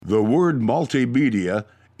The word multimedia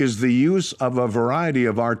is the use of a variety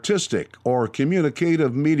of artistic or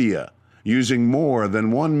communicative media using more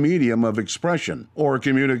than one medium of expression or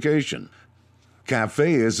communication.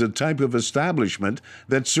 Cafe is a type of establishment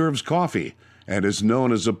that serves coffee and is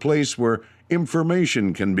known as a place where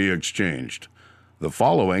information can be exchanged. The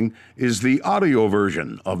following is the audio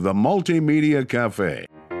version of the Multimedia Cafe.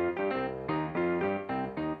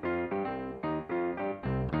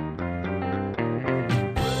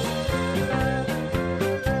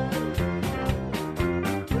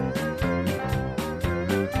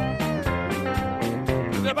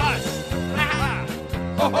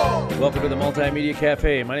 Welcome to the Multimedia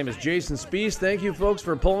Cafe. My name is Jason Spees. Thank you, folks,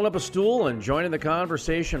 for pulling up a stool and joining the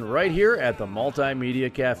conversation right here at the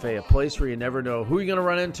Multimedia Cafe, a place where you never know who you're going to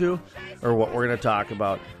run into or what we're going to talk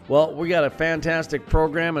about. Well, we got a fantastic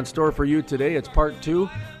program in store for you today. It's part 2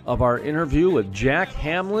 of our interview with Jack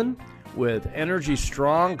Hamlin with Energy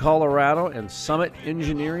Strong Colorado and Summit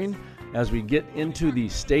Engineering as we get into the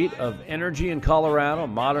state of energy in Colorado,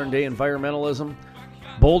 modern-day environmentalism,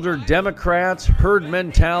 Boulder Democrats, herd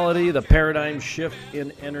mentality, the paradigm shift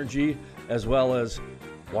in energy, as well as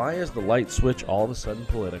why is the light switch all of a sudden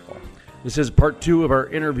political? This is part 2 of our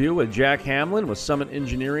interview with Jack Hamlin with Summit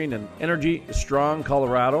Engineering and Energy Strong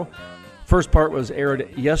Colorado. First part was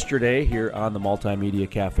aired yesterday here on the Multimedia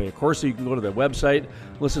Cafe. Of course, you can go to the website,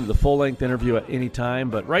 listen to the full-length interview at any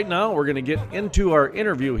time. But right now, we're going to get into our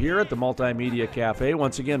interview here at the Multimedia Cafe.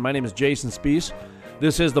 Once again, my name is Jason Spees.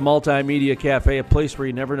 This is the Multimedia Cafe, a place where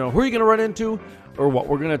you never know who you're going to run into or what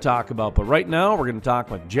we're going to talk about. But right now, we're going to talk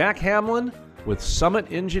with Jack Hamlin with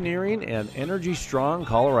Summit Engineering and Energy Strong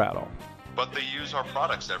Colorado. But they use our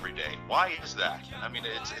products every day. Why is that? I mean,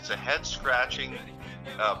 it's a head-scratching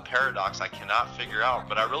paradox I cannot figure out,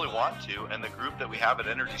 but I really want to, and the group that we have at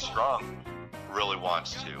Energy Strong really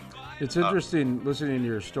wants to. It's interesting listening to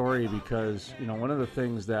your story because, you know, one of the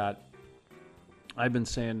things that I've been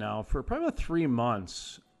saying now for probably about 3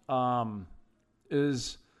 months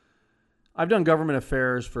is I've done government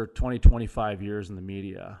affairs for 25 years in the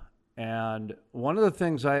media. And one of the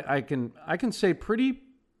things I can say pretty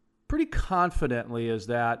confidently is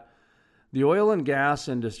that the oil and gas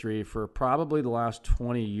industry for probably the last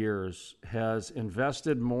 20 years has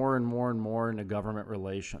invested more and more and more into government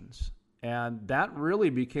relations. And that really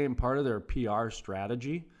became part of their PR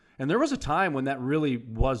strategy. And there was a time when that really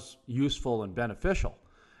was useful and beneficial,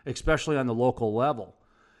 especially on the local level.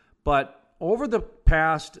 But over the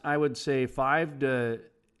past, I would say 5 to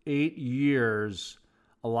 8 years,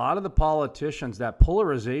 a lot of the politicians, that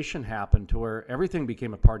polarization happened to where everything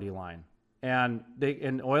became a party line. And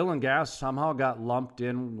oil and gas somehow got lumped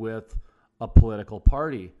in with a political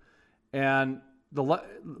party. And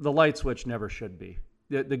the light switch never should be.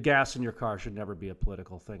 The gas in your car should never be a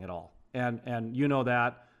political thing at all. And you know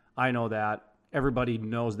that. I know that. Everybody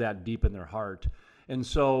knows that deep in their heart. And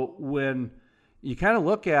so when you kind of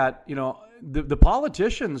look at, you know, the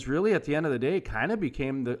politicians really at the end of the day kind of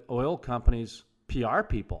became the oil companies' PR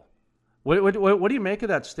people. What do you make of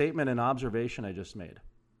that statement and observation I just made?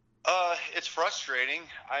 It's frustrating.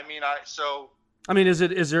 I mean,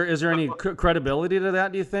 is there any credibility to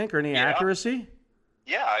that, do you think, or any accuracy?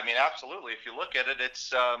 Yeah, I mean, absolutely. If you look at it,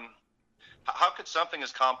 it's how could something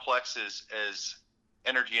as complex as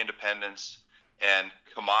energy independence and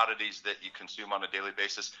commodities that you consume on a daily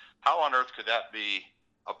basis, how on earth could that be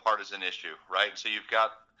a partisan issue, right? So you've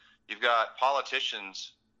got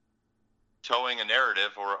politicians towing a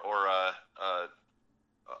narrative or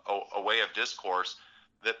a way of discourse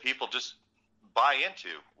that people just buy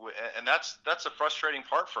into, and that's a frustrating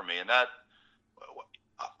part for me. And that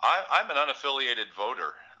I'm an unaffiliated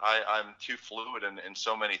voter. I'm too fluid in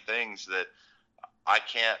so many things that I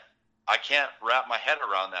can't wrap my head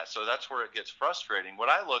around that. So that's where it gets frustrating. What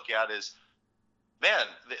I look at is, man,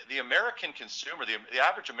 the American consumer, the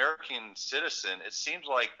average American citizen, it seems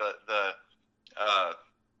like the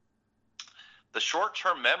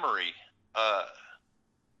short-term memory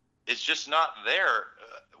is just not there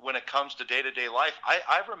when it comes to day-to-day life.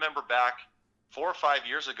 I remember back 4 or 5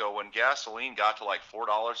 years ago when gasoline got to like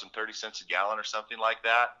 $4.30 a gallon or something like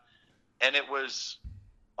that, and it was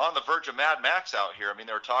on the verge of Mad Max out here. I mean,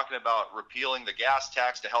 they were talking about repealing the gas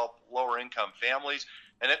tax to help lower income families.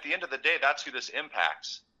 And at the end of the day, that's who this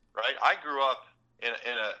impacts, right? I grew up in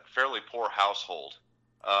a fairly poor household.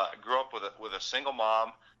 I grew up with a single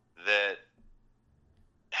mom that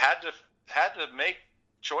had to make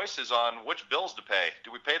choices on which bills to pay.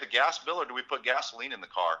 Do we pay the gas bill or do we put gasoline in the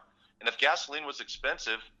car? And if gasoline was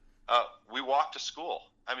expensive, we walked to school.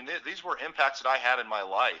 I mean, these were impacts that I had in my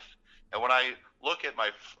life. And when I look at my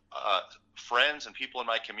friends and people in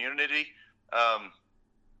my community,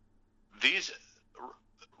 these,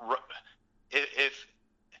 if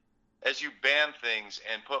as you ban things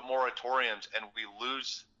and put moratoriums and we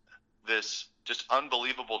lose this just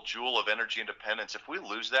unbelievable jewel of energy independence, if we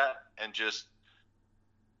lose that and just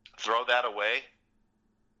throw that away,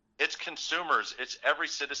 it's consumers, it's every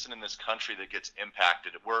citizen in this country that gets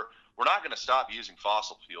impacted. We're not going to stop using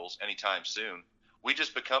fossil fuels anytime soon. We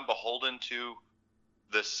just become beholden to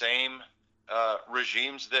the same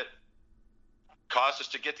regimes that caused us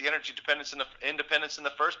to get the energy independence in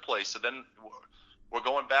the first place. So then we're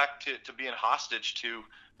going back to being hostage to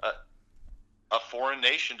a foreign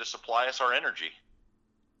nation to supply us our energy.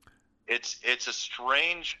 It's a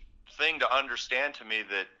strange thing to understand to me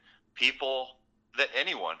that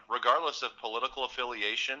anyone, regardless of political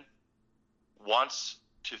affiliation, wants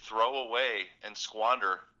to throw away and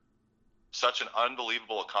squander such an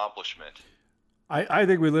unbelievable accomplishment. I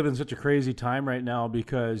think we live in such a crazy time right now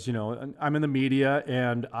because, you know, I'm in the media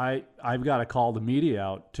and I've got to call the media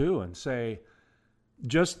out too and say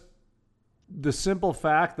just the simple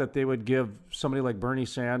fact that they would give somebody like Bernie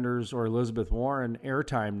Sanders or Elizabeth Warren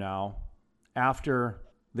airtime now after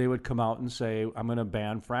they would come out and say, I'm going to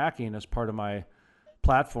ban fracking as part of my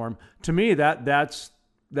platform. To me, that's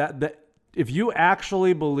if you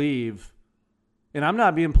actually believe, and I'm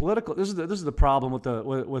not being political. This is the problem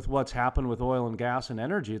with what's happened with oil and gas and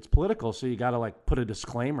energy. It's political, so you got to like put a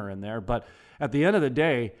disclaimer in there. But at the end of the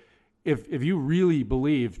day, if you really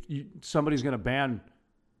believe somebody's going to ban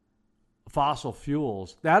fossil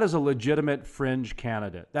fuels, that is a legitimate fringe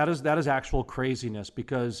candidate. That is actual craziness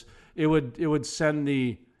because it would send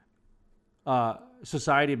the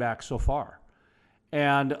society back so far.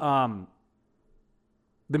 And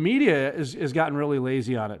the media has gotten really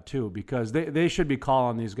lazy on it too, because they should be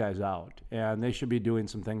calling these guys out and they should be doing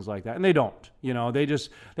some things like that. And they don't, you know,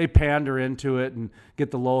 they pander into it and get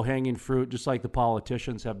the low hanging fruit, just like the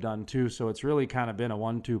politicians have done too. So it's really kind of been a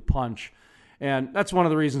 1-2 punch. And that's one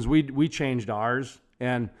of the reasons we changed ours.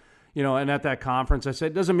 And, you know, and at that conference, I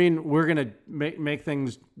said, it doesn't mean we're going to make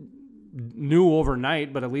things new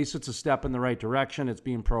overnight, but at least it's a step in the right direction. It's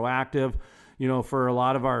being proactive. You know, for a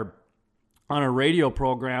lot of on our radio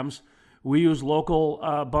programs, we use local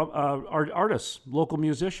artists, local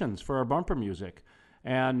musicians for our bumper music.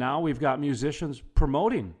 And now we've got musicians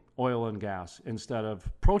promoting oil and gas instead of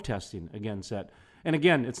protesting against it. And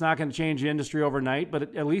again, it's not going to change the industry overnight,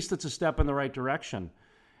 but at least it's a step in the right direction.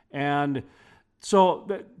 And so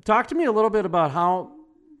talk to me a little bit about how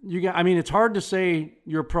it's hard to say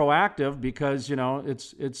you're proactive because, you know,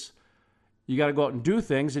 it's you got to go out and do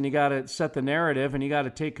things and you got to set the narrative and you got to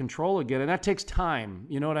take control again. And that takes time.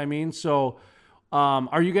 You know what I mean? So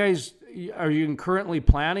are you currently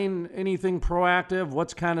planning anything proactive?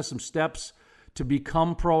 What's kind of some steps to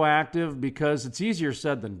become proactive? Because it's easier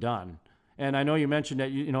said than done. And I know you mentioned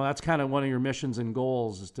that, you know, that's kind of one of your missions and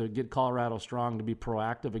goals is to get Colorado strong, to be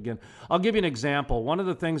proactive again. I'll give you an example. One of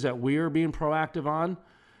the things that we are being proactive on,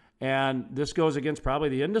 and this goes against probably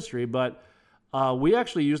the industry, but we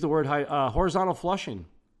actually use the word horizontal flushing.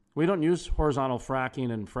 We don't use horizontal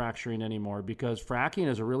fracking and fracturing anymore because fracking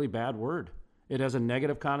is a really bad word. It has a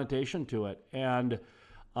negative connotation to it. And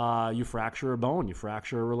you fracture a bone, you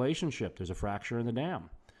fracture a relationship. There's a fracture in the dam.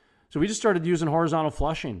 So we just started using horizontal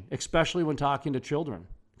flushing, especially when talking to children,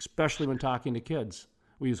 especially when talking to kids.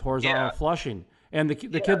 We use horizontal flushing. And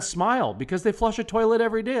the kids smile because they flush a toilet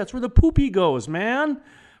every day. That's where the poopy goes, man.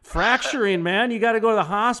 Fracturing, man, you got to go to the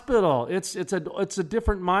hospital. It's a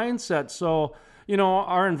different mindset. So, you know,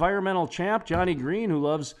 our environmental champ, Johnny Green, who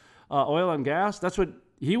loves oil and gas, that's what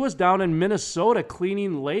he was down in Minnesota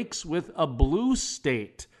cleaning lakes with a blue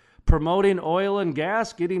state, promoting oil and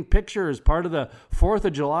gas, getting pictures, part of the 4th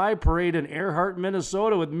of July parade in Earhart,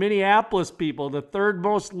 Minnesota with Minneapolis people, the third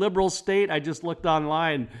most liberal state. I just looked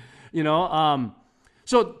online, you know.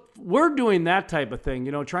 So we're doing that type of thing,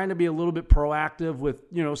 you know, trying to be a little bit proactive with,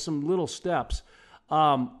 you know, some little steps.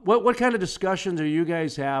 What kind of discussions are you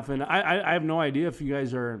guys having? I have no idea if you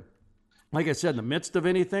guys are, like I said, in the midst of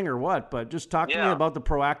anything or what, but just talk to me about the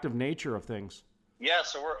proactive nature of things. Yeah,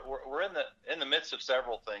 so we're in the midst of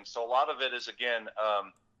several things. So a lot of it is again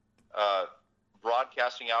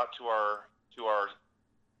broadcasting out to our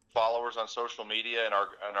followers on social media and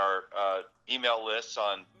our email lists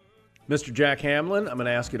on. Mr. Jack Hamlin, I'm going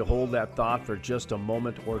to ask you to hold that thought for just a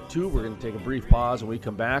moment or two. We're going to take a brief pause. When we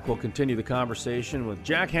come back, we'll continue the conversation with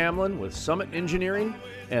Jack Hamlin with Summit Engineering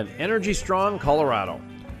and Energy Strong Colorado.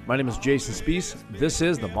 My name is Jason Spees. This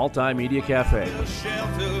is the Multimedia Cafe.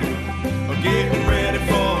 Getting ready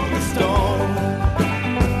for the storm.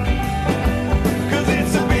 'Cause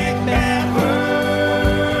it's a big bad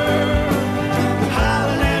world,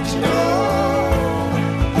 hollering at your door.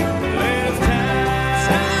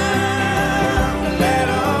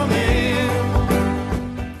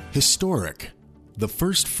 Historic, the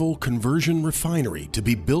first full conversion refinery to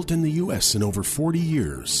be built in the U.S. in over 40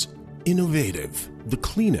 years. Innovative, the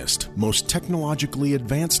cleanest, most technologically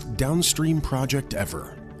advanced downstream project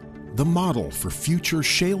ever. The model for future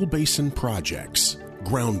shale basin projects.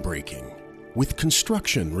 Groundbreaking, with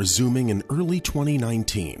construction resuming in early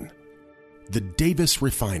 2019. The Davis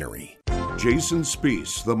Refinery. Jason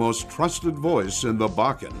Spees, the most trusted voice in the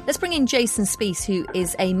Bakken. Let's bring in Jason Spees, who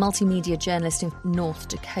is a multimedia journalist in North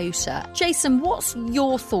Dakota. Jason, what's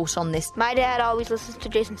your thought on this? My dad always listens to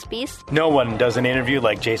Jason Spees. No one does an interview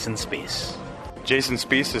like Jason Spees. Jason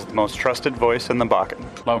Spees is the most trusted voice in the Bakken.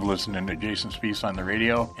 Love listening to Jason Spees on the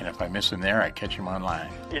radio, and if I miss him there, I catch him online.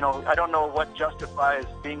 You know, I don't know what justifies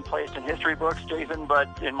being placed in history books, Jason,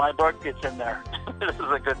 but in my book, it's in there. This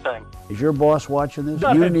is a good thing. Is your boss watching this?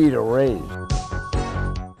 You need a raise.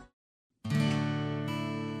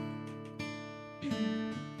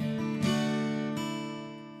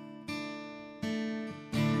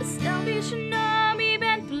 The Salvation Army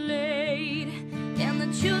band played, and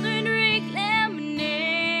the children drank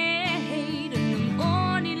lemonade, and the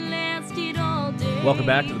morning lasted all day. Welcome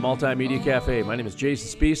back to the Multimedia Cafe. My name is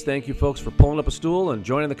Jason Spees. Thank you, folks, for pulling up a stool and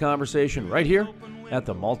joining the conversation right here at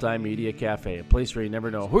the Multimedia Cafe, a place where you never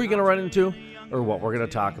know who you're going to run into or what we're going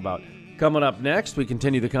to talk about. Coming up next, we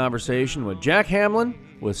continue the conversation with Jack Hamlin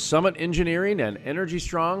with Summit Engineering and Energy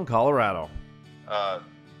Strong, Colorado.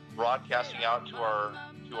 Broadcasting out to our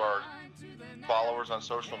followers on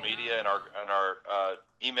social media and our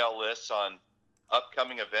email lists on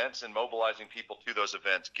upcoming events and mobilizing people to those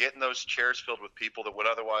events, getting those chairs filled with people that would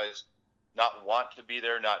otherwise not want to be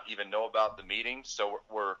there, not even know about the meeting. So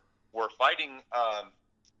we're fighting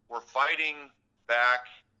back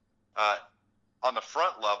on the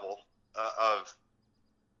front level of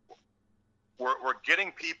we're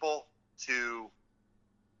getting people to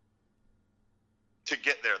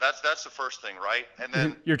get there. That's the first thing, right? And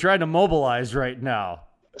then You're trying to mobilize right now.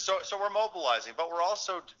 So we're mobilizing, but we're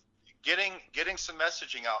also getting some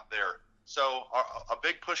messaging out there. So a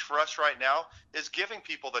big push for us right now is giving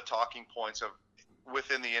people the talking points of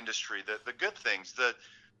within the industry, the good things,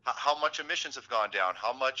 how much emissions have gone down,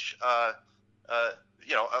 how much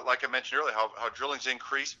like I mentioned earlier, how drilling's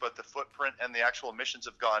increased, but the footprint and the actual emissions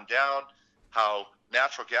have gone down, how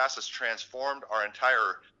natural gas has transformed our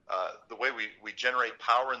entire the way we generate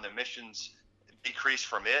power, and the emissions decrease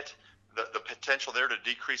from it, the potential there to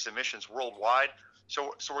decrease emissions worldwide.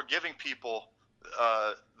 So we're giving people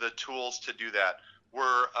the tools to do that.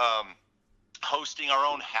 We're hosting our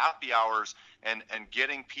own happy hours and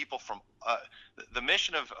getting people from the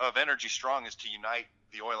mission of Energy Strong is to unite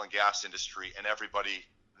the oil and gas industry and everybody.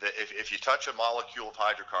 That if you touch a molecule of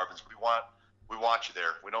hydrocarbons, we want you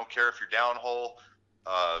there. We don't care if you're downhole,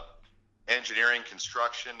 engineering,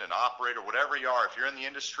 construction, an operator, whatever you are. If you're in the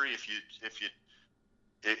industry, if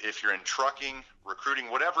you're in trucking, recruiting,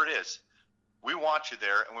 whatever it is, we want you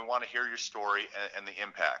there, and we want to hear your story and the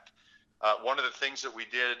impact. One of the things that we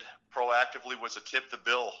did proactively was a Tip the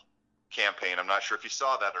Bill campaign. I'm not sure if you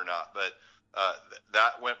saw that or not, but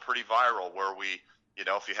that went pretty viral, where we,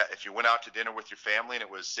 if you went out to dinner with your family and it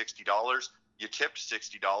was $60, you tipped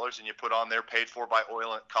 $60 and you put on there, paid for by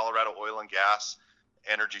Colorado Oil and Gas,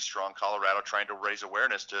 Energy Strong Colorado, trying to raise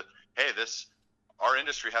awareness to, hey, our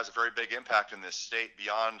industry has a very big impact in this state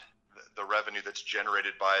beyond the revenue that's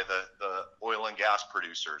generated by the oil and gas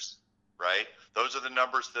producers, right? Those are the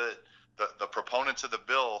numbers that the proponents of the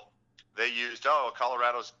bill, they used.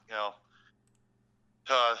 Colorado's,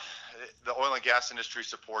 the oil and gas industry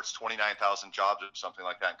supports 29,000 jobs or something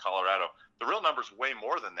like that in Colorado. The real number's way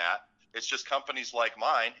more than that. It's just companies like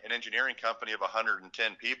mine, an engineering company of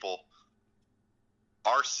 110 people.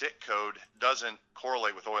 Our SIC code doesn't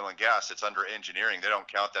correlate with oil and gas. It's under engineering. They don't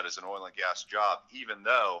count that as an oil and gas job, even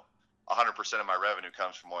though 100% of my revenue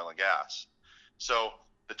comes from oil and gas. So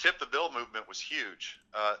the Tip the Bill movement was huge.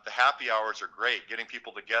 The happy hours are great, getting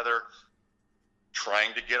people together,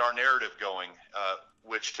 trying to get our narrative going,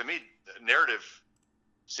 which to me, narrative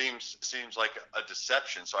seems like a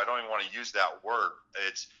deception. So I don't even want to use that word.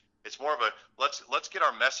 It's more of a let's get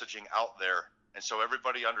our messaging out there, and so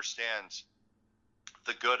everybody understands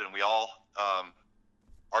the good, and we all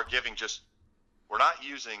are giving we're not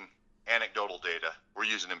using anecdotal data, we're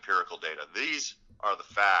using empirical data. These are the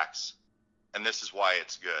facts, and this is why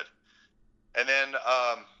it's good. And then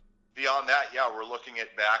beyond that, we're looking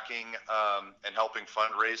at backing and helping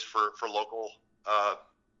fundraise for local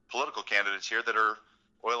political candidates here that are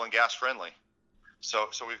oil and gas friendly. So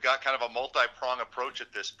we've got kind of a multi-prong approach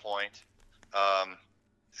at this point,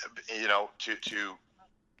 to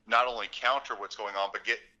not only counter what's going on, but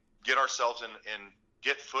get ourselves in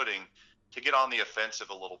get footing get on the offensive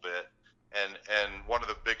a little bit. And one of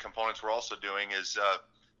the big components we're also doing is,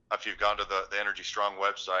 if you've gone to the Energy Strong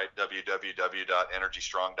website,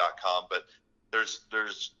 www.energystrong.com, but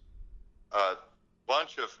there's a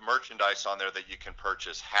bunch of merchandise on there that you can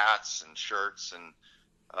purchase, hats and shirts and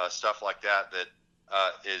stuff like that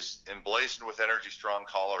is emblazoned with Energy Strong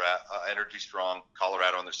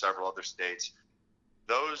Colorado, and there's several other states.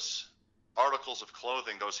 Those articles of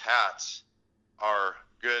clothing, those hats, are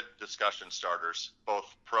good discussion starters,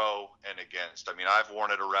 both pro and against. I mean, I've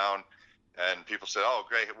worn it around, and people say, "Oh,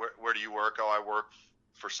 great, where do you work?" "Oh, I work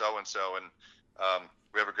for so-and-so," and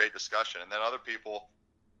we have a great discussion. And then other people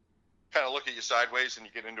kind of look at you sideways, and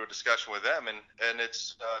you get into a discussion with them, and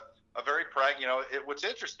it's a very what's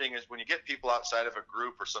interesting is when you get people outside of a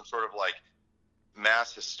group or some sort of like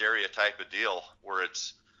mass hysteria type of deal, where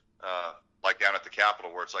it's like down at the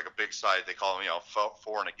Capitol, where it's like a big side, they call them,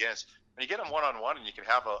 for and against. When you get them one-on-one and you can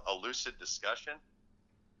have a lucid discussion,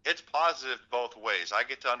 it's positive both ways. I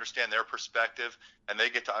get to understand their perspective, and they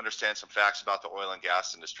get to understand some facts about the oil and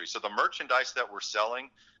gas industry. So the merchandise that we're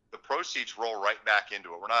selling, the proceeds roll right back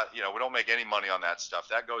into it. We're not, we don't make any money on that stuff.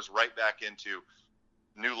 That goes right back into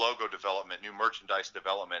new logo development, new merchandise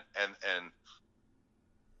development, and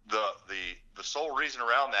the sole reason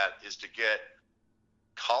around that is to get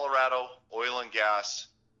Colorado oil and gas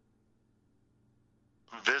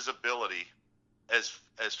visibility as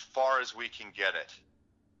far as we can get it,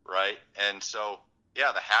 right? And so,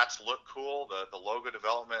 yeah, the hats look cool. The logo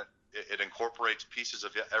development, it incorporates pieces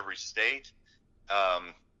of every state,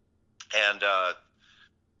 and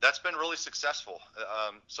that's been really successful.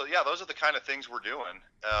 So, yeah, those are the kind of things we're doing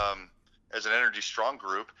as an Energy Strong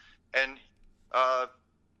group. And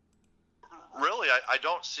really, I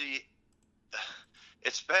don't see –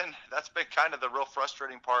 that's been kind of the real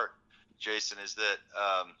frustrating part, Jason, is that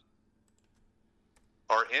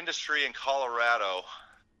our industry in Colorado,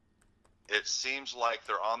 it seems like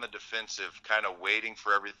they're on the defensive, kind of wait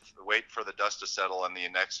for the dust to settle in the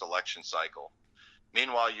next election cycle.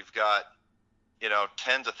 Meanwhile, you've got,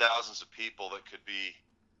 tens of thousands of people that could be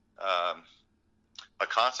a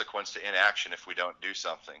consequence to inaction if we don't do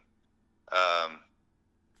something.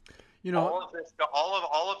 All of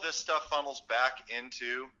this stuff funnels back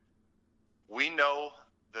into, we know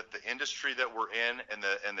that the industry that we're in and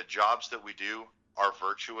the jobs that we do are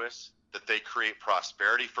virtuous, that they create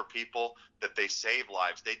prosperity for people, that they save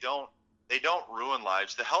lives. They don't ruin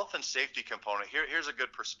lives. The health and safety component, here's a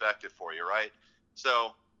good perspective for you, right?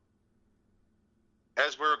 So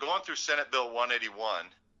as we were going through Senate Bill 181,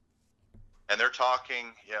 and they're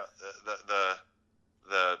talking,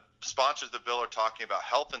 the sponsors of the bill are talking about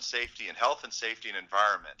health and safety and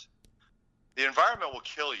environment. The environment will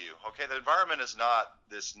kill you, okay? The environment is not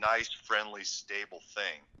this nice, friendly, stable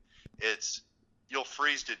thing. You'll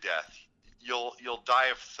freeze to death. You'll die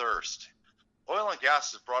of thirst. Oil and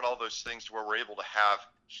gas has brought all those things to where we're able to have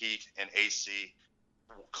heat and AC,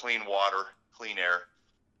 clean water, clean air.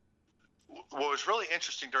 What was really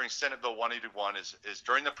interesting during Senate Bill 181 is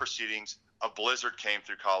during the proceedings, a blizzard came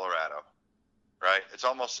through Colorado, right? It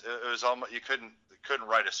was almost, you couldn't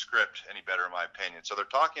write a script any better, in my opinion. So they're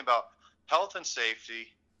talking about health and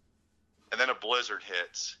safety, and then a blizzard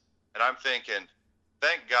hits. And I'm thinking,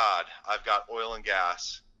 thank God I've got oil and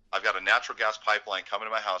gas. I've got a natural gas pipeline coming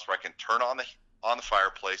to my house where I can turn on the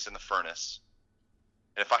fireplace in the furnace.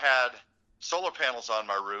 And if I had solar panels on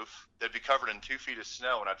my roof, they'd be covered in 2 feet of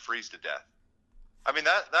snow, and I'd freeze to death. I mean,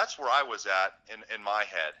 that's where I was at in my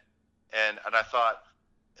head. And I thought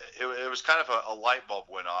it was kind of a light bulb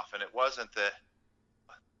went off, and it wasn't that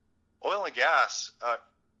oil and gas,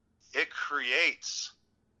 it creates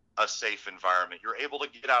a safe environment. You're able to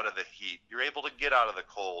get out of the heat. You're able to get out of the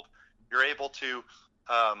cold. You're able to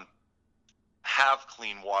have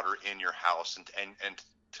clean water in your house and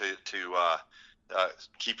to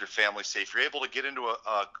keep your family safe. You're able to get into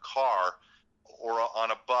a car or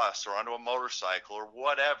on a bus or onto a motorcycle or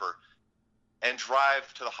whatever and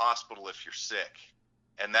drive to the hospital if you're sick.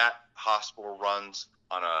 And that hospital runs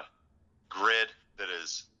on a grid that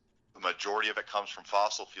is, the majority of it comes from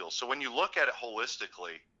fossil fuels. So when you look at it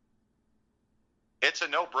holistically, it's a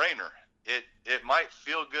no-brainer. It might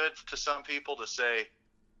feel good to some people to say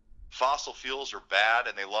fossil fuels are bad,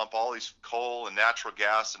 and they lump all these coal and natural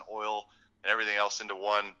gas and oil and everything else into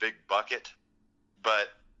one big bucket,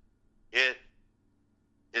 but it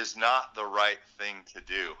is not the right thing to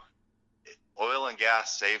do. Oil and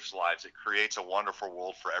gas saves lives. It creates a wonderful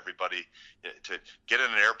world for everybody to get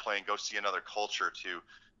in an airplane, go see another culture, to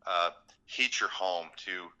heat your home,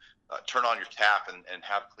 to turn on your tap and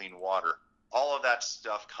have clean water. All of that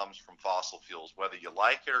stuff comes from fossil fuels, whether you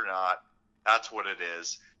like it or not. That's what it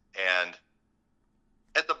is. And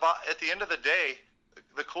at the end of the day,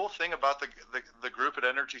 the cool thing about the group at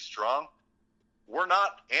Energy Strong, we're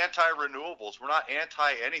not anti-renewables. We're not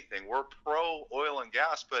anti-anything. We're pro-oil and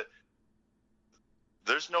gas, but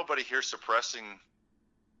there's nobody here suppressing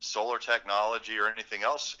solar technology or anything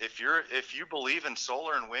else. If you believe in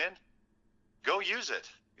solar and wind, go use it.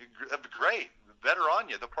 Great, better on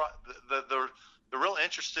you. The real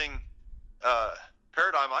interesting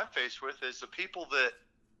paradigm I'm faced with is the people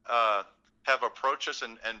that have approached us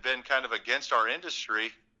and been kind of against our industry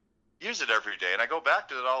use it every day. And I go back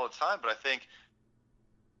to it all the time, but I think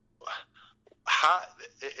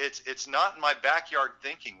it's not in my backyard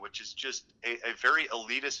thinking, which is just a very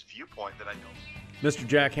elitist viewpoint that I don't. Mr.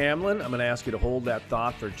 Jack Hamlin, I'm going to ask you to hold that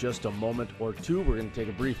thought for just a moment or two. We're going to take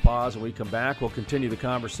a brief pause. When we come back, we'll continue the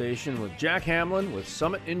conversation with Jack Hamlin with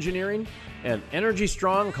Summit Engineering and Energy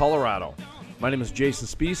Strong, Colorado. My name is Jason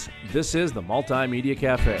Spees. This is the Multimedia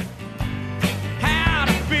Cafe.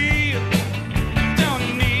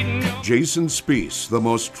 Jason Spees, the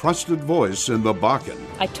most trusted voice in the Bakken.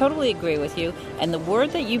 I totally agree with you. And the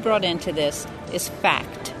word that you brought into this is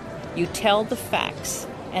fact. You tell the facts,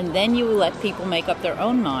 and then you let people make up their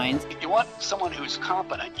own minds. You want someone who's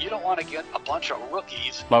competent. You don't want to get a bunch of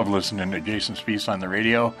rookies. Love listening to Jason Spees on the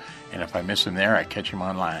radio, and if I miss him there, I catch him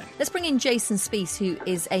online. Let's bring in Jason Spees, who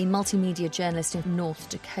is a multimedia journalist in North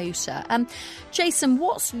Dakota. Jason,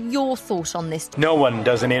 what's your thought on this? No one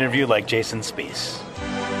does an interview like Jason Spees.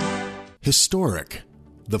 Historic.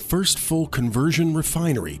 The first full conversion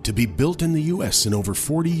refinery to be built in the U.S. in over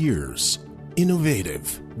 40 years.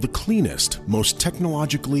 Innovative. The cleanest, most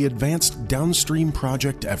technologically advanced downstream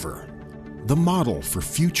project ever. The model for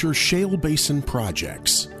future shale basin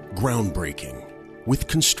projects. Groundbreaking. With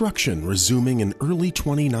construction resuming in early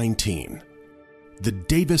 2019. The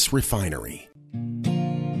Davis Refinery.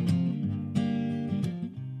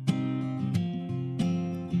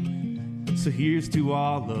 So here's to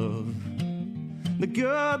all of the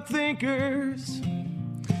good thinkers,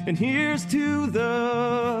 and here's to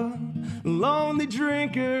the lonely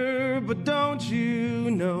drinker, but don't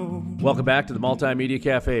you know. Welcome back to the Multimedia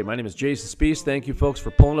Cafe. My name is Jason Spees. Thank you, folks,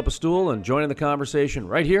 for pulling up a stool and joining the conversation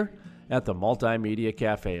right here at the Multimedia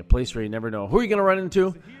Cafe, a place where you never know who you're going to run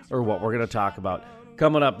into or what we're going to talk about.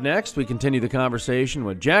 Coming up next, we continue the conversation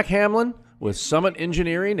with Jack Hamlin with Summit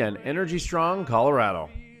Engineering and Energy Strong, Colorado.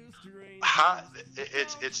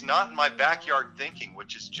 It's not in my backyard thinking,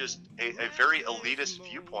 which is just a very elitist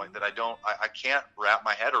viewpoint that I can't wrap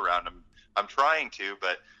my head around. I'm trying to,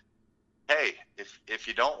 but hey, if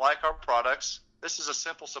you don't like our products, this is a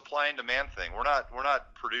simple supply and demand thing. We're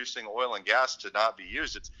not producing oil and gas to not be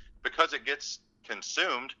used. It's because it gets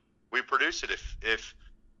consumed, we produce it. If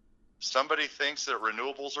somebody thinks that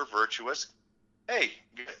renewables are virtuous, hey,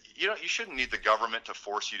 you shouldn't need the government to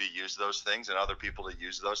force you to use those things and other people to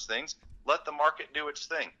use those things. Let the market do its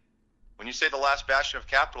thing. When you say the last bastion of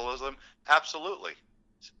capitalism, absolutely.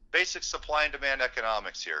 Basic supply and demand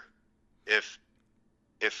economics here. If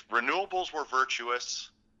renewables were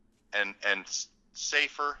virtuous and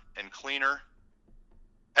safer and cleaner,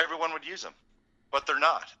 everyone would use them. But they're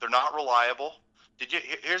not. They're not reliable.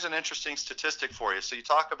 Here's an interesting statistic for you. So you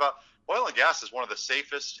talk about oil and gas is one of the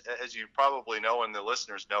safest, as you probably know and the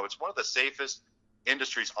listeners know, it's one of the safest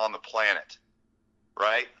industries on the planet,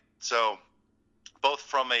 right? So both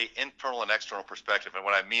from an internal and external perspective, and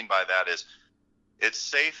what I mean by that is it's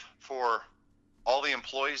safe for all the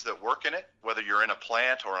employees that work in it, whether you're in a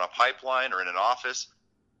plant or in a pipeline or in an office.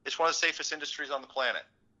 It's one of the safest industries on the planet.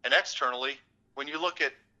 And externally, when you look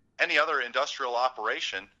at any other industrial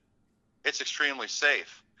operation, it's extremely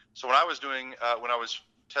safe. So when I was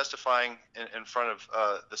testifying in front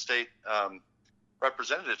of the state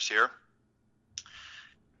representatives here,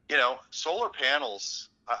 solar panels,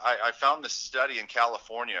 I found this study in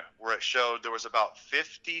California where it showed there was about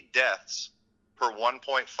 50 deaths per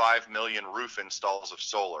 1.5 million roof installs of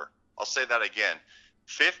solar. I'll say that again.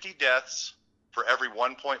 50 deaths for every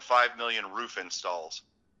 1.5 million roof installs.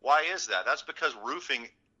 Why is that? That's because roofing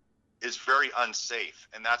is very unsafe,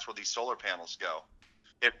 and that's where these solar panels go.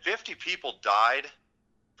 If 50 people died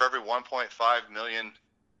for every 1.5 million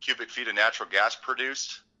cubic feet of natural gas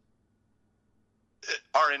produced,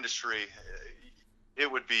 our industry,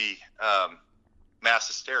 it would be mass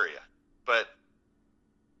hysteria. But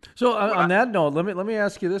so on that note, let me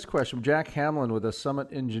ask you this question. Jack Hamlin with a Summit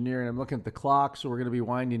Engineering. I'm looking at the clock, so we're going to be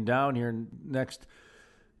winding down here in the next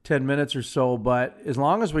 10 minutes or so. But as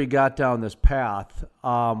long as we got down this path,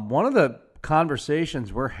 one of the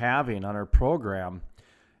conversations we're having on our program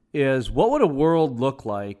is what would a world look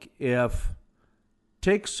like if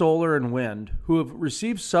take solar and wind, who have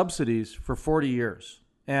received subsidies for 40 years,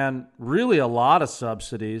 and really a lot of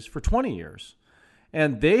subsidies for 20 years.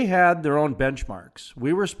 And they had their own benchmarks.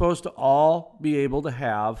 We were supposed to all be able to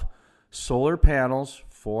have solar panels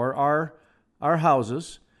for our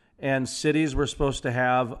houses, and cities were supposed to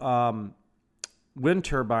have wind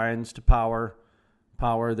turbines to power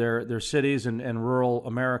their cities and rural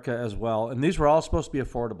America as well. And these were all supposed to be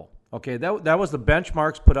affordable. Okay, that was the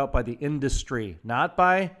benchmarks put out by the industry, not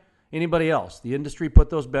by anybody else. The industry put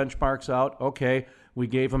those benchmarks out. Okay, we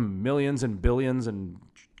gave them millions and billions and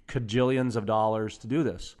cajillions of dollars to do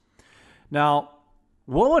this. Now,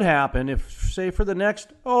 what would happen if, say, for the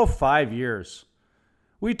next 5 years,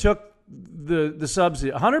 we took the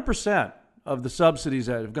subsidy, 100% of the subsidies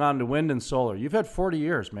that have gone to wind and solar? You've had 40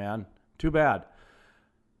 years, man. Too bad.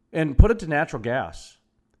 And put it to natural gas.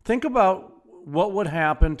 Think about what would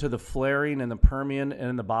happen to the flaring in the Permian and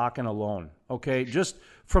in the Bakken alone. Okay, just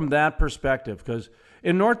from that perspective, because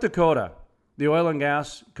in North Dakota, the oil and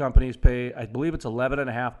gas companies pay, I believe it's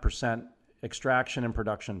 11.5% extraction and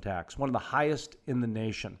production tax, one of the highest in the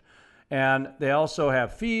nation. And they also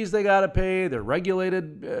have fees they got to pay. They're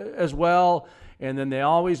regulated as well. And then they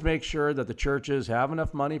always make sure that the churches have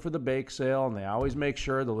enough money for the bake sale, and they always make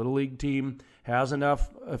sure the Little League team has enough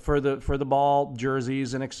for the ball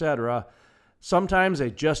jerseys and et cetera. Sometimes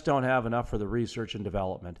they just don't have enough for the research and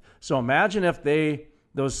development. So imagine if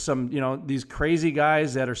these crazy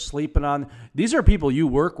guys that are sleeping on, these are people you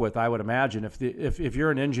work with, I would imagine. If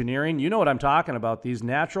you're in engineering, you know what I'm talking about. These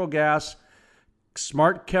natural gas,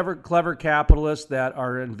 smart, clever capitalists that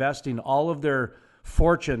are investing all of their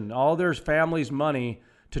fortune, all their family's money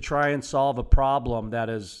to try and solve a problem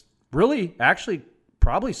that is really actually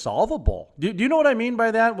probably solvable. Do you know what I mean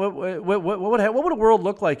by that? What would a world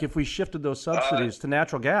look like if we shifted those subsidies to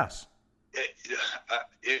natural gas?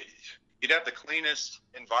 You'd have the cleanest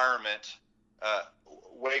environment,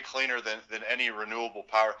 way cleaner than any renewable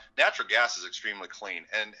power. Natural gas is extremely clean,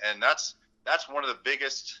 and that's one of the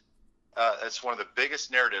biggest. It's one of the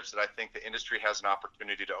biggest narratives that I think the industry has an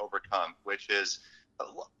opportunity to overcome, which is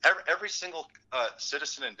every single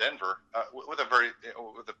citizen in Denver, with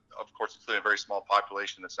of course, including a very small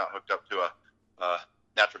population that's not hooked up to a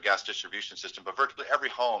natural gas distribution system, but virtually every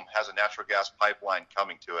home has a natural gas pipeline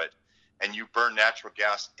coming to it, and you burn natural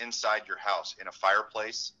gas inside your house in a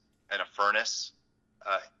fireplace and a furnace.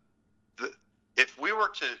 If we were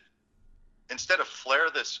to, instead of flare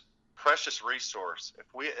this precious resource,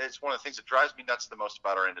 it's one of the things that drives me nuts the most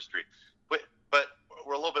about our industry. But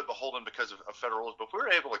we're a little bit beholden because of federal rules. But if we were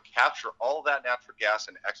able to capture all of that natural gas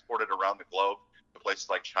and export it around the globe to places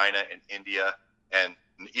like China and India, and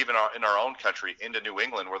even in our own country into New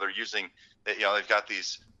England, where they're using, they've got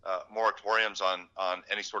these moratoriums on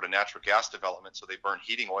any sort of natural gas development, so they burn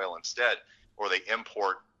heating oil instead, or they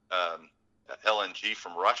import LNG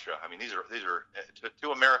from Russia. I mean, these are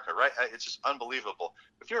to America, right? It's just unbelievable.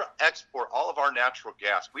 If you're to export all of our natural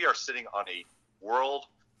gas, we are sitting on a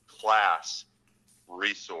world-class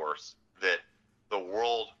resource that the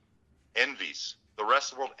world envies. The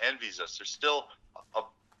rest of the world envies us. There's still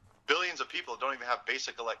billions of people that don't even have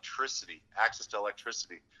basic electricity, access to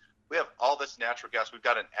electricity. We have all this natural gas. We've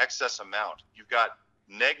got an excess amount. You've got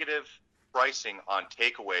negative pricing on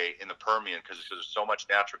takeaway in the Permian because there's so much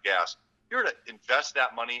natural gas. If you were to invest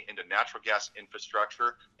that money into natural gas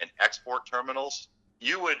infrastructure and export terminals,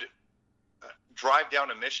 you would drive down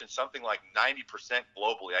emissions something like 90%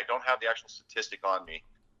 globally. I don't have the actual statistic on me,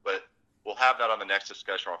 but we'll have that on the next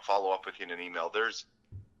discussion. I'll follow up with you in an email.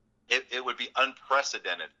 It would be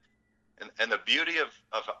unprecedented. And the beauty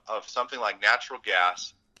of something like natural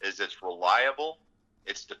gas is it's reliable,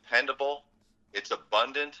 it's dependable, it's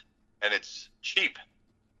abundant, and it's cheap.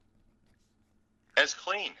 And it's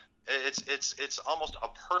clean. It's almost a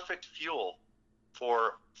perfect fuel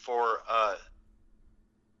for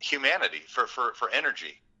humanity, for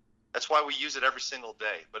energy. That's why we use it every single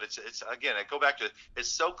day. But it's again, I go back to, it's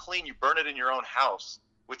so clean you burn it in your own house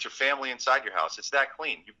with your family inside your house. It's that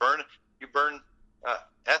clean. You burn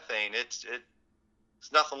ethane. It's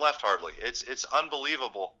nothing left hardly. It's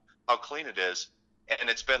unbelievable how clean it is, and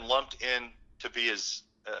it's been lumped in to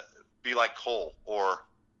be like coal or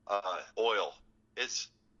oil.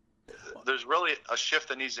 There's really a shift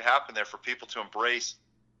that needs to happen there for people to embrace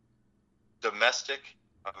domestic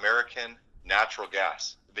American natural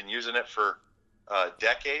gas. We've been using it for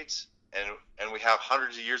decades, and we have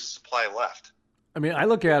hundreds of years of supply left. I mean, I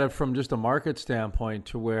look at it from just a market standpoint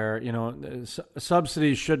to where,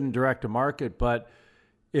 subsidies shouldn't direct a market, but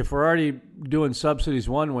if we're already doing subsidies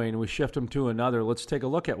one way and we shift them to another, let's take a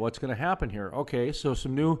look at what's going to happen here. Okay, so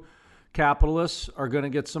some new capitalists are going to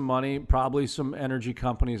get some money, probably some energy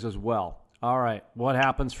companies as well. All right, what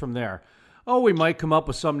happens from there? we might come up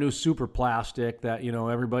with some new super plastic that,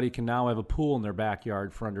 everybody can now have a pool in their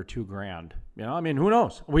backyard for under $2,000. Who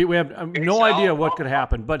knows? We have no idea what could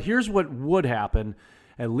happen. But here's what would happen,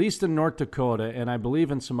 at least in North Dakota, and I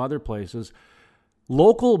believe in some other places.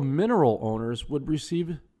 Local mineral owners would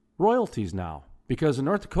receive royalties now, because in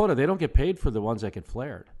North Dakota, they don't get paid for the ones that get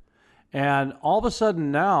flared. And all of a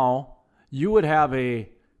sudden now, you would have a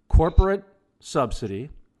corporate subsidy.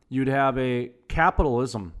 You'd have a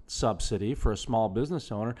capitalism subsidy for a small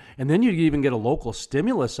business owner, and then you'd even get a local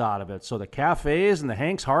stimulus out of it. So the cafes and the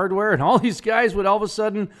Hank's Hardware and all these guys would all of a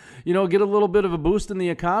sudden, get a little bit of a boost in the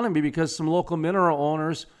economy because some local mineral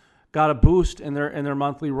owners got a boost in their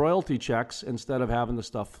monthly royalty checks instead of having the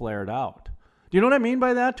stuff flared out. Do you know what I mean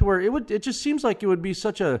by that? To where it just seems like it would be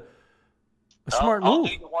such a smart move. I'll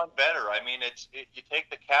do you one better. You take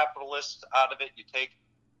the capitalists out of it. You take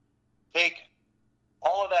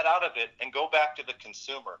all of that out of it and go back to the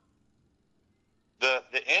consumer. The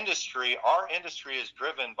industry, our industry is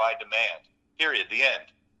driven by demand, period, the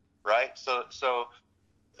end, right? So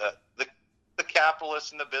the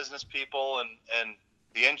capitalists and the business people and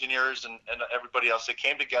the engineers and everybody else, they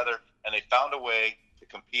came together and they found a way to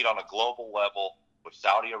compete on a global level with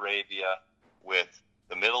Saudi Arabia, with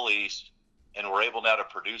the Middle East, and we're able now to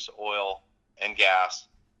produce oil and gas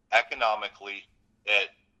economically at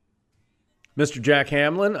Mr. Jack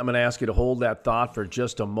Hamlin, I'm going to ask you to hold that thought for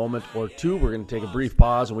just a moment or two. We're going to take a brief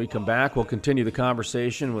pause. When we come back, we'll continue the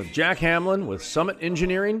conversation with Jack Hamlin with Summit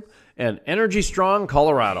Engineering and Energy Strong,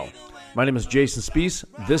 Colorado. My name is Jason Spiess.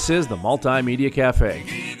 This is the Multimedia Cafe.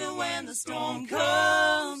 Even when the storm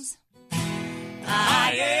comes,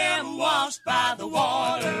 I am washed by the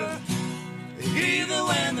water. Even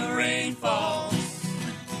when the rain falls,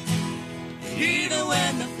 even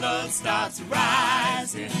when the flood starts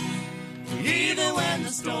rising, even when the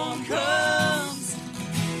storm comes,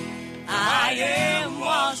 I am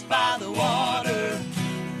washed by the water.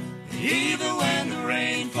 Even when the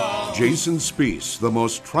rain falls. Jason Spiess, the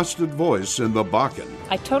most trusted voice in the Bakken.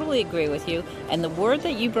 I totally agree with you. And the word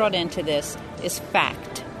that you brought into this is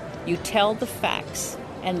fact. You tell the facts,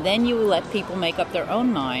 and then you let people make up their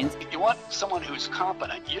own minds. You want someone who's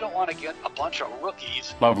competent. You don't want to get a bunch of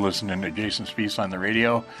rookies. Love listening to Jason Spiess on the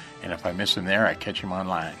radio, and if I miss him there, I catch him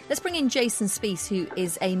online. Let's bring in Jason Spiess, who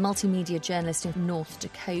is a multimedia journalist in North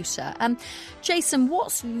Dakota. Jason,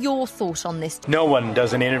 what's your thought on this? No one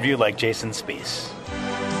does an interview like Jason Spiess.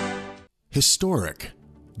 Historic.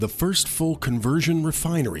 The first full conversion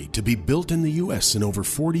refinery to be built in the U.S. in over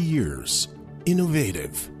 40 years.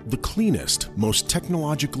 Innovative. The cleanest, most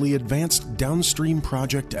technologically advanced downstream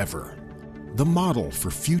project ever. The model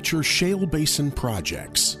for future shale basin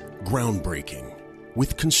projects. Groundbreaking.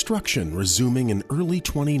 With construction resuming in early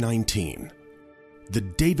 2019. The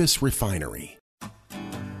Davis Refinery.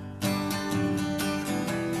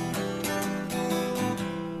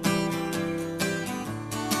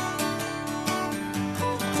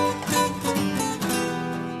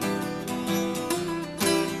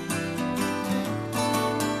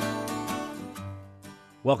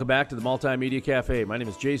 Welcome back to the Multimedia Cafe. My name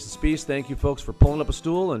is Jason Spiess. Thank you, folks, for pulling up a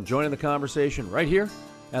stool and joining the conversation right here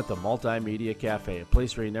at the Multimedia Cafe, a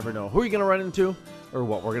place where you never know who you're going to run into or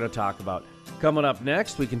what we're going to talk about. Coming up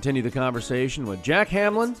next, we continue the conversation with Jack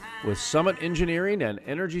Hamlin with Summit Engineering and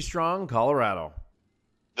Energy Strong, Colorado.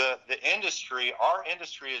 The industry, our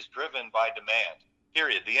industry is driven by demand,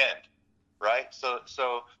 period, the end, right? So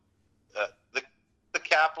the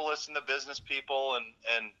capitalists and the business people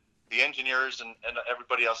and the engineers and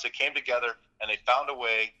everybody else, they came together and they found a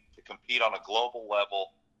way to compete on a global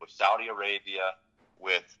level with Saudi Arabia,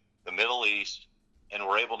 with the Middle East, and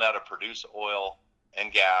we're able now to produce oil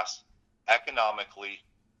and gas economically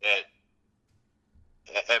at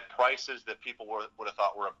prices that people would have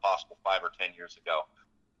thought were impossible 5 or 10 years ago.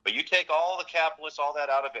 But you take all the capitalists, all that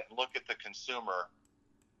out of it, and look at the consumer.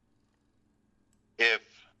 If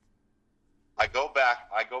I go back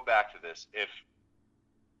to this,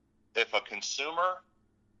 if a consumer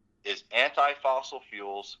is anti-fossil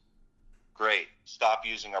fuels, great. Stop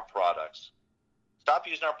using our products. Stop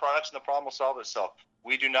using our products and the problem will solve itself.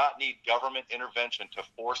 We do not need government intervention to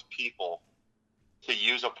force people to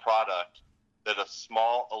use a product that a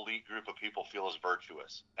small elite group of people feel is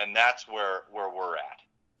virtuous. And that's where we're at.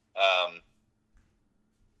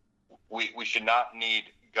 We should not need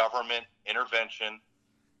government intervention,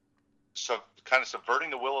 so kind of subverting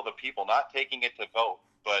the will of the people, not taking it to vote,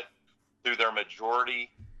 but through their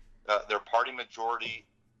majority, their party majority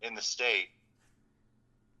in the state,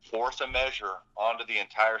 force a measure onto the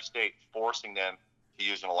entire state, forcing them to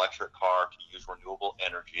use an electric car, to use renewable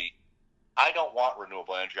energy. I don't want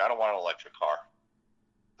renewable energy. I don't want an electric car.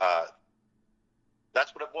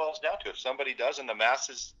 That's what it boils down to. If somebody does and the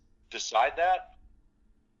masses decide that,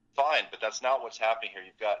 fine, but that's not what's happening here.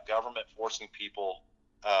 You've got government forcing people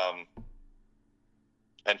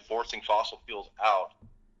and forcing fossil fuels out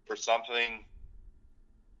for something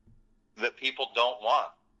that people don't want.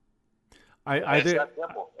 I think that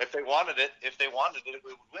simple. If they wanted it, it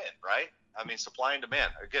would win, right? I mean, supply and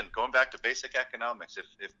demand. Again, going back to basic economics,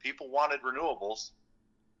 if people wanted renewables,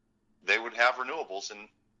 they would have renewables,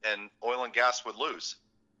 and oil and gas would lose.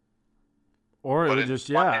 Or it would just,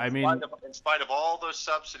 yeah, in spite of all those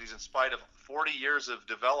subsidies, in spite of 40 years of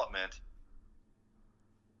development,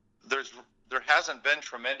 there hasn't been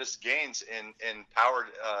tremendous gains in power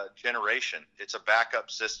generation. It's a backup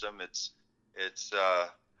system. It's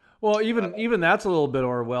well, even that's a little bit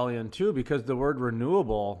Orwellian too, because the word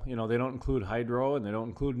renewable, they don't include hydro and they don't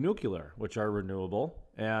include nuclear, which are renewable.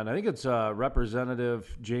 And I think it's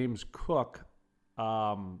Representative James Cook,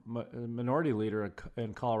 minority leader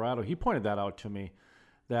in Colorado. He pointed that out to me,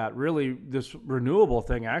 that really this renewable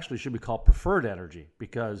thing actually should be called preferred energy,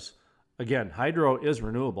 because again, hydro is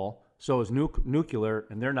renewable, so is nuclear,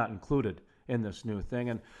 and they're not included in this new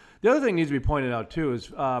thing. And the other thing needs to be pointed out too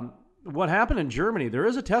is what happened in Germany. There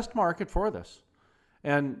is a test market for this,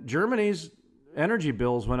 and Germany's energy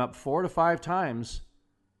bills went up 4 to 5 times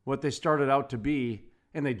what they started out to be,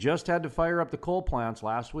 and they just had to fire up the coal plants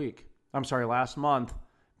last month,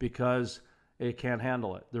 because it can't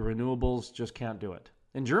handle it. The renewables just can't do it.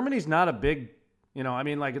 And Germany's not a big,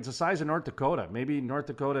 it's the size of North Dakota, maybe North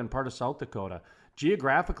Dakota and part of South Dakota.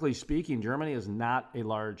 Geographically speaking, Germany is not a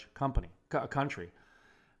large country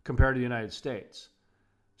compared to the United States.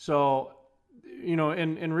 So,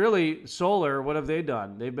 and really solar, what have they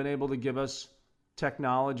done? They've been able to give us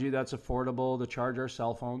technology that's affordable to charge our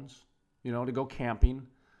cell phones, to go camping.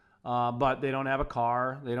 But they don't have a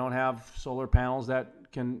car. They don't have solar panels that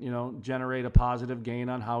can, generate a positive gain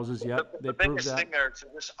on houses yet. The biggest thing there is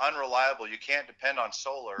just unreliable. You can't depend on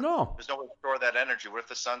solar. No. There's no way to store that energy. What if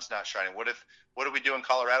the sun's not shining? What do we do in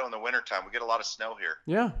Colorado in the wintertime? We get a lot of snow here.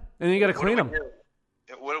 Yeah, and you got to clean them.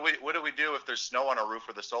 What do we do if there's snow on our roof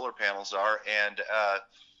where the solar panels are? And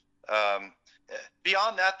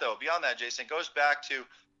beyond that, Jason, it goes back to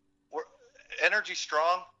energy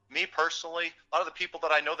strong. Me personally, a lot of the people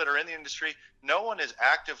that I know that are in the industry, no one is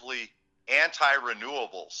actively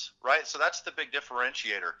anti-renewables, right? So that's the big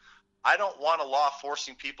differentiator. I don't want a law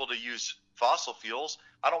forcing people to use fossil fuels.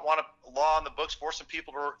 I don't want a law on the books forcing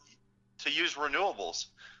people to use renewables.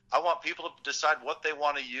 I want people to decide what they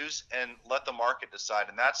want to use and let the market decide.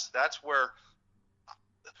 And that's where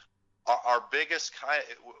our biggest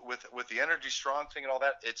with the energy strong thing and all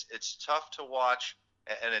that, it's tough to watch.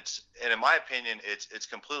 And in my opinion, it's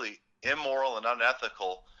completely immoral and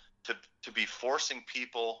unethical to be forcing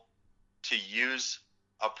people to use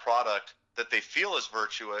a product that they feel is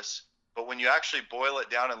virtuous, but when you actually boil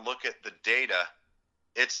it down and look at the data,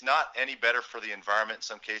 it's not any better for the environment. In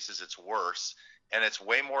some cases, it's worse, and it's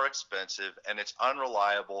way more expensive, and it's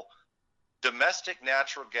unreliable. Domestic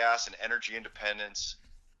natural gas and energy independence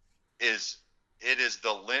is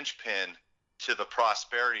the linchpin to the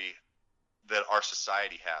prosperity that our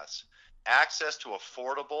society has. Access to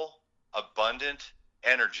affordable, abundant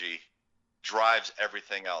energy drives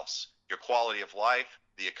everything else. Your quality of life,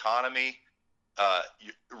 the economy,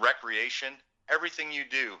 recreation, everything you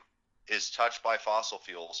do is touched by fossil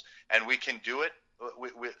fuels. And we can do it.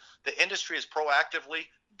 The industry has proactively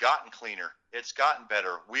gotten cleaner. It's gotten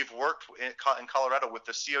better. We've worked in Colorado with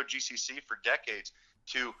the COGCC for decades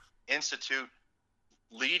to institute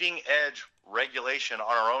leading edge regulation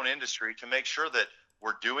on our own industry to make sure that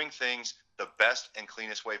we're doing things the best and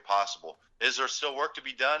cleanest way possible. Is there still work to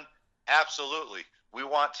be done? Absolutely. We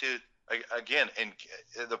want to, again, and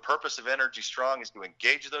the purpose of Energy Strong is to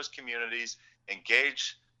engage those communities,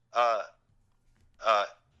 engage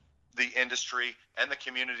the industry and the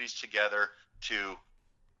communities together to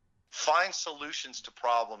find solutions to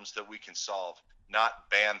problems that we can solve, not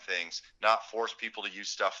ban things, not force people to use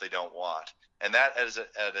stuff they don't want. And that is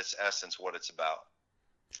at its essence what it's about.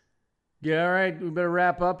 Yeah, all right. We better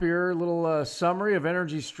wrap up here. A little summary of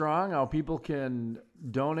Energy Strong, how people can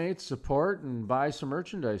donate, support, and buy some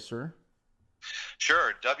merchandise, sir.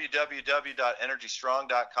 Sure.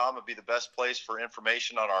 www.energystrong.com would be the best place for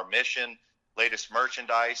information on our mission, latest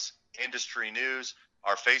merchandise, industry news,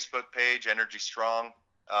 our Facebook page, Energy Strong.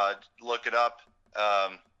 Look it up.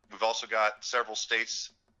 We've also got several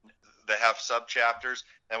states that have sub-chapters,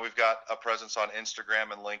 and we've got a presence on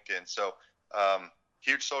Instagram and LinkedIn. So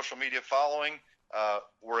huge social media following.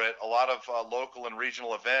 We're at a lot of local and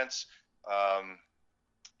regional events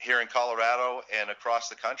here in Colorado and across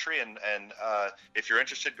the country. And if you're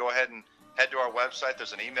interested, go ahead and head to our website.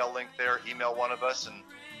 There's an email link there. Email one of us, and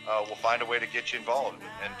we'll find a way to get you involved.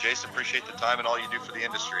 And Jason, appreciate the time and all you do for the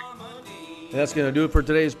industry. And that's going to do it for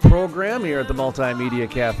today's program here at the Multimedia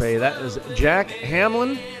Cafe. That is Jack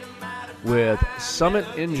Hamlin with Summit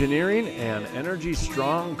Engineering and Energy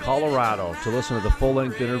Strong Colorado. To listen to the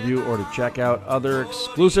full-length interview or to check out other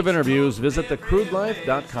exclusive interviews, visit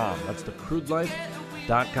thecrudelife.com. That's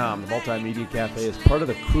thecrudelife.com. The Multimedia Cafe is part of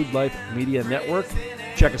the Crude Life Media Network.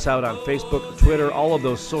 Check us out on Facebook, Twitter. All of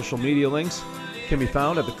those social media links can be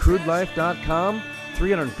found at thecrudelife.com.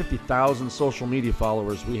 350,000 social media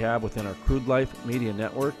followers we have within our Crude Life Media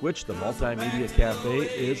Network, which the Multimedia Cafe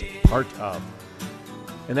is part of.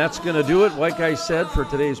 And that's going to do it, like I said, for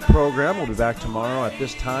today's program. We'll be back tomorrow at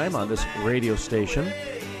this time on this radio station.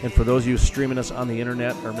 And for those of you streaming us on the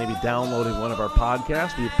internet or maybe downloading one of our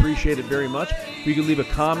podcasts, we appreciate it very much. If you could leave a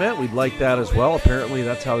comment, we'd like that as well. Apparently,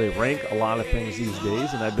 that's how they rank a lot of things these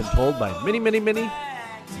days. And I've been told by many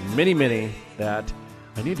that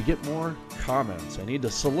I need to get more comments. I need to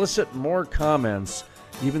solicit more comments,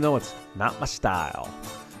 even though it's not my style.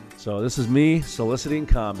 So this is me soliciting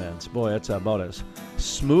comments. Boy, that's about as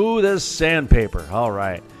smooth as sandpaper. All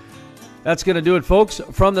right. That's going to do it, folks.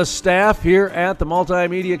 From the staff here at the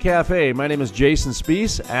Multimedia Cafe, my name is Jason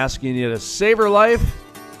Spees, asking you to savor life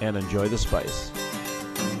and enjoy the spice.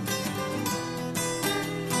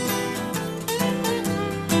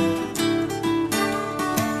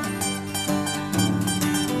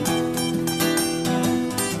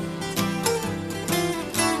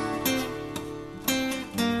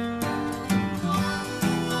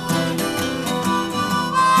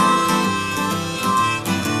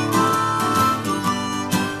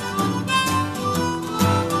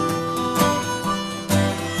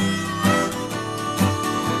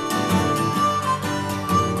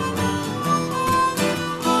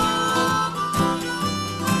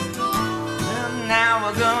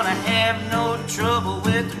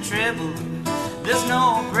 There's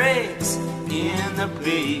no breaks in the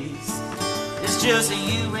breeze. It's just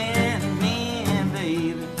you and me,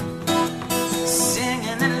 baby,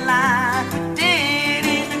 singing it like we did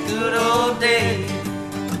in the good old days.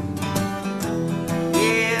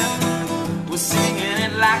 Yeah, we're singing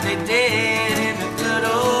it like they did in the good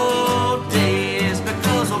old days,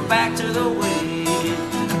 because we're back to the way.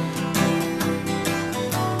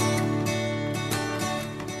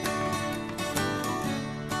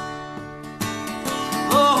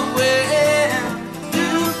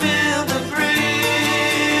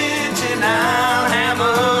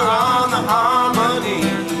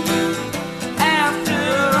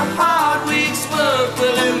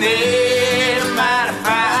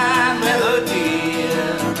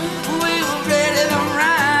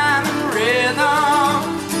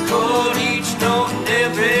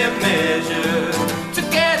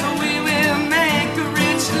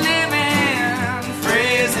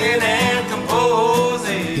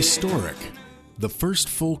 Historic, the first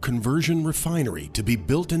full conversion refinery to be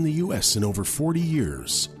built in the U.S. in over 40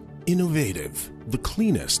 years. Innovative, the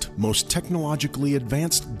cleanest, most technologically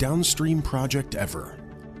advanced downstream project ever.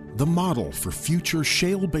 The model for future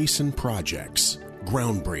shale basin projects.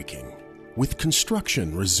 Groundbreaking, with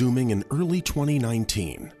construction resuming in early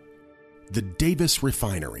 2019. The Davis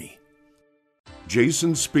Refinery.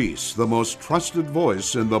 Jason Spees, the most trusted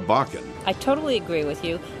voice in the Bakken. I totally agree with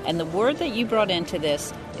you, and the word that you brought into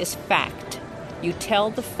this is fact. You tell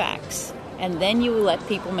the facts, and then you let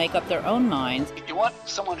people make up their own minds. You want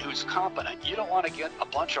someone who's competent. You don't want to get a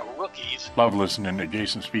bunch of rookies. Love listening to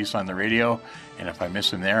Jason Spees on the radio, and if I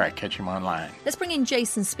miss him there, I catch him online. Let's bring in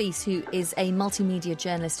Jason Spees, who is a multimedia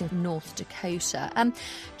journalist in North Dakota.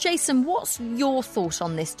 Jason, what's your thought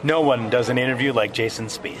on this? No one does an interview like Jason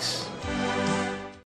Spees.